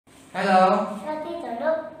Hello. Hello, teacher.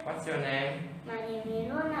 Look. What's your name? My name is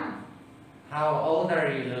Luna. How old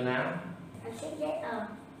are you, Luna? I'm 6 years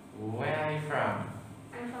old. Where are you from?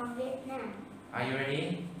 I'm from Vietnam. Are you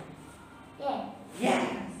ready? Yeah.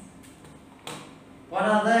 Yes. What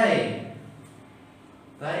are they?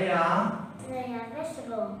 They are. They are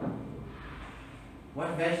vegetables. What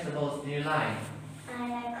vegetables do you like? I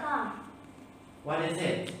like corn. What is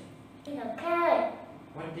it? It's a carrot.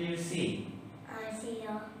 What do you see? I see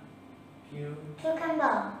a You.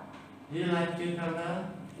 cucumber. Do you like cucumber?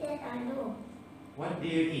 Yes, I do. What do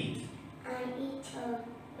you eat? I eat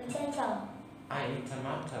potato. I eat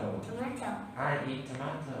tomato. Tomato. I eat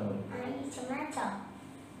tomato. I eat tomato.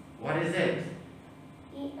 What is it?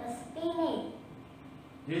 Eat a spinach.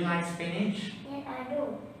 Do you like spinach? Yes, I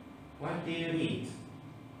do. What do you eat?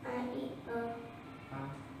 I eat a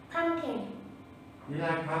pumpkin. Do you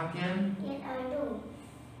like pumpkin? Yes, I do.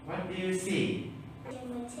 What do you see? I eat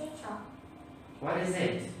potato. What is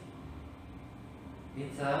it?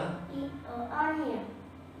 It's a. Eat onion.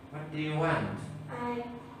 What do you want? I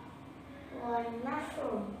want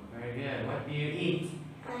mushroom. Very good. What do you eat?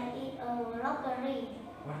 I eat a broccoli.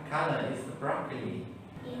 What color is the broccoli?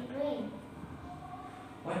 Eat green.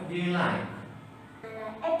 What do you like? I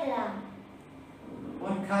like eggplant.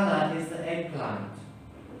 What color is the eggplant?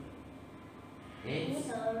 Eat It's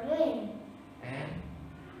a green. and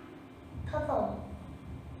Purple.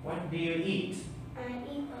 what do you eat? I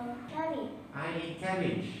eat a cabbage. I eat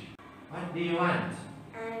cabbage. What do you want?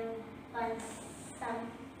 I want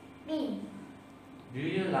some beans. Do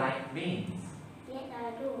you like beans? Yes,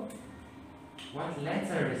 I do. What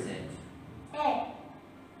letter is it? Egg.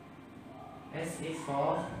 S is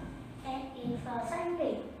for Egg is for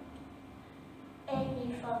sandwich. Egg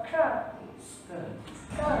is for curd. skirt.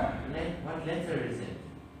 Curd. What letter is it?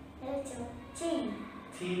 Letter T.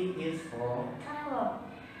 T is for Tiger.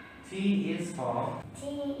 T is for T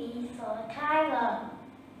is for tiger.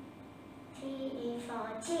 T is for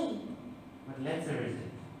T. what letter is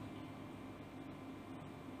it?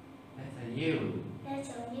 Letter U.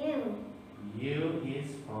 Letter U. U is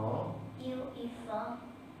for U is for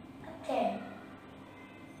apple.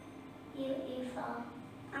 U is for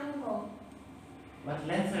apple. what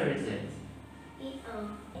letter is it?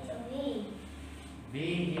 It's a V.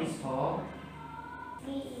 V is for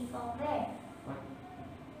V is for bed. what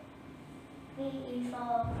V is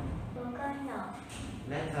for volcano.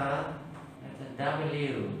 letter? Letter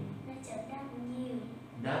W. Letter W.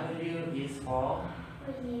 W is for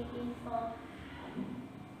W is for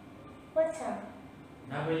water.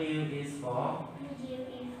 W is for W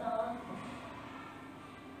is for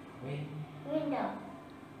win. window.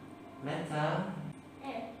 Letter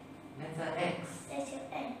X. letter X. Letter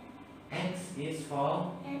X. X is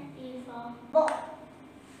for X is for box.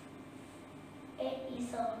 X is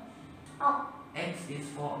for ox. X is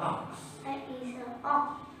for ox. X is for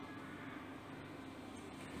ox.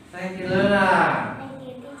 Thank you, Luna. Thank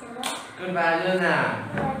you, teacher. Goodbye, Luna.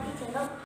 Bye.